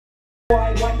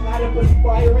White light up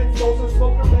aspiring, social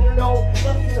smoker better know. Loves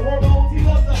the hormones, he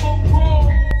loves the homegrown.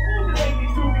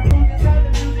 Ladies, groovy, cruising, sound the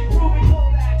music, groovy, call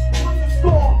that. What's the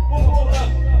score? Hold up.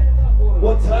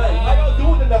 What time? How y'all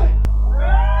doing tonight?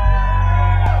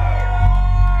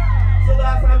 So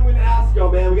last time I'm gonna ask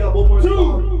y'all, man, we got one more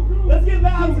song. Let's get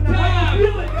loud tonight. How you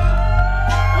feeling, guys?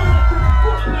 Electric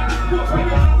footprint,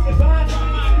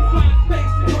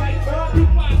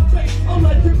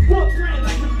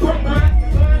 electric footprint.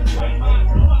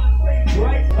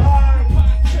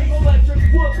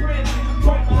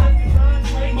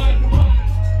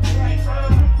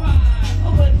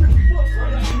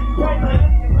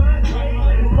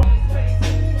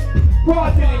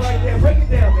 Right there, break it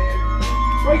down, man.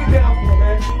 Break it down for me,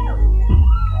 man.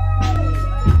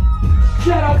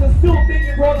 Shout out to Still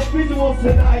Thinking for all the visuals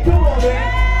tonight. Come on, man.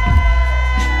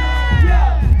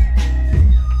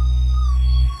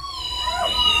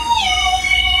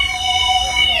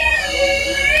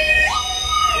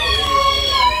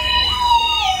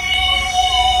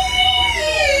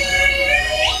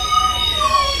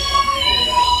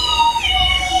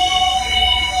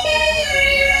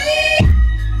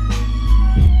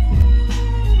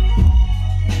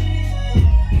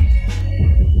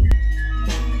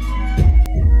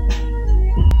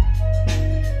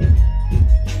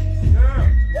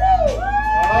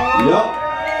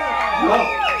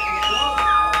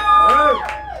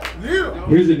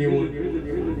 Here's a new one.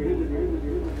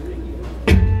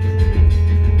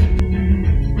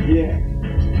 Yeah.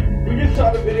 We just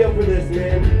shot a video for this,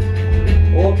 man.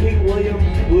 All King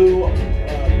Williams, blue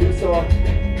song.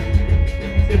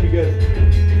 It's gonna be good.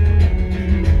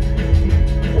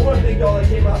 I want to thank y'all that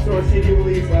came out to our CD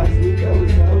release last week. That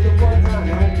was a fun time,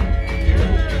 right?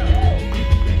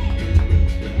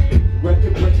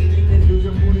 Record breaking, these dudes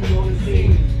are moving on the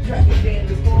scene. Tracking down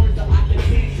as far as the eye can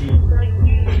see.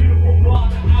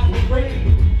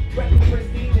 Record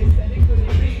pristine, they said it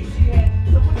couldn't be. She had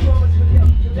so much promise for them,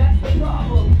 but that's the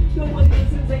problem. Nobody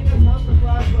listens, ain't no time for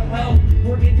cries for help.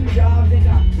 Working 2 jobs, ain't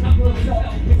got time for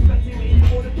himself. Expecting any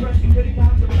more depression, couldn't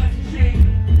count the messaging.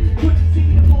 Couldn't see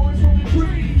the forest from the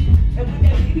tree. And when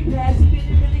that baby passed, he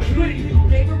didn't really agree. People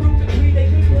gave her room to breathe, they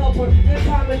couldn't help her. In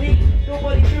time of need,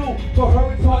 nobody knew. For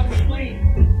her, it's hard to sleep.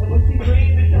 And when she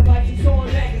dreamed, it's just like she saw a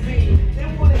magazine. They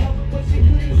wanted to help her, but she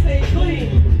couldn't stay clean.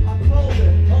 I told her,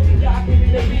 only God can be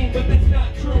the being, but that's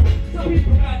not true. Some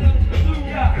people got nothing to do.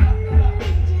 Yeah.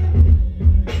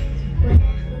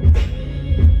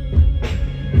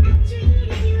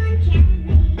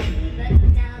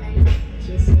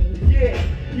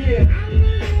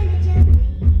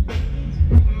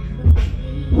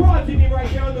 Roger me right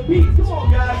there on the beat. Come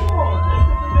on, guys. Come on.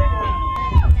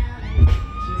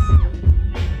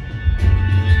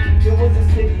 It was a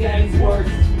city at its worst.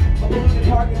 A polluted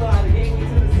parking lot, a gateway to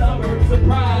the suburbs.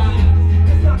 Surprise!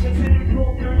 It's not considered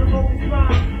cool during the moment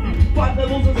crime. 5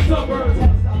 levels of suburbs.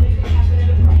 Stop making it happen at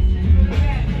a price. You could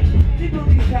imagine. They build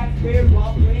these taxpayers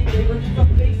while paying favors with a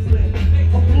facelift.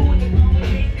 A blue in the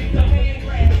combination, it's a hand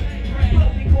grab.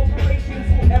 Wealthy corporations,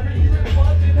 every year in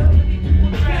budget, how many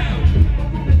people drown?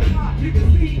 From the top, you can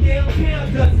see downtown.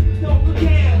 Just don't look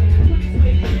down. Please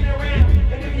make it get around.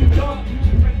 And if you don't, you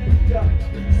can break it up.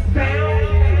 Sound.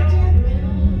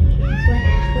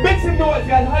 Make some noise,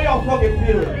 guys. How y'all fucking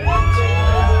feeling?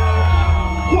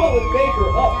 Qwel Maker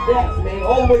up next, man.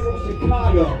 All the way from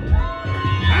Chicago.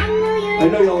 I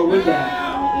know y'all are with that.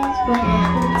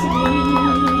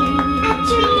 I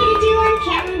treated you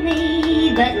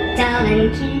uncannily, but darling,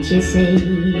 can't you see?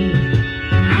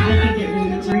 I think it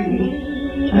was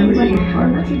really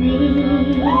hard to be.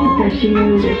 Because she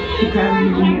knew that she probably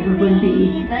never would be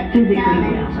physically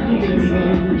well.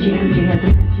 She knew she had to.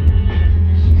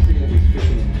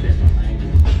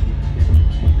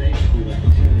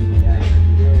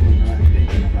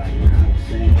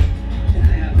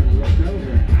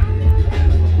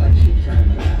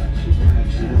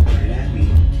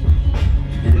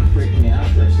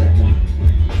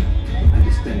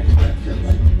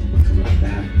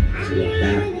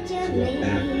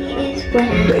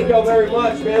 Thank y'all very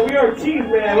much, man. We are Chisme,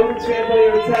 man. We're from San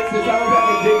Antonio, Texas. I'm back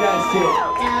and dig that shit.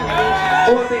 I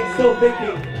want to thank Still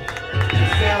Thinking.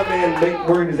 Sound man,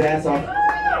 working his ass off.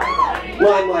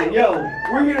 Limelight, yo,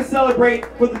 we're here to celebrate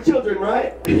for the children,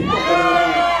 right?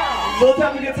 So let's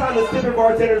have a good time. Let's tip our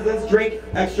bartenders. Let's drink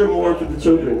extra more for the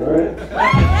children, all right? Thanks,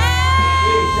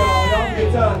 y'all. Y'all have a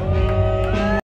good time.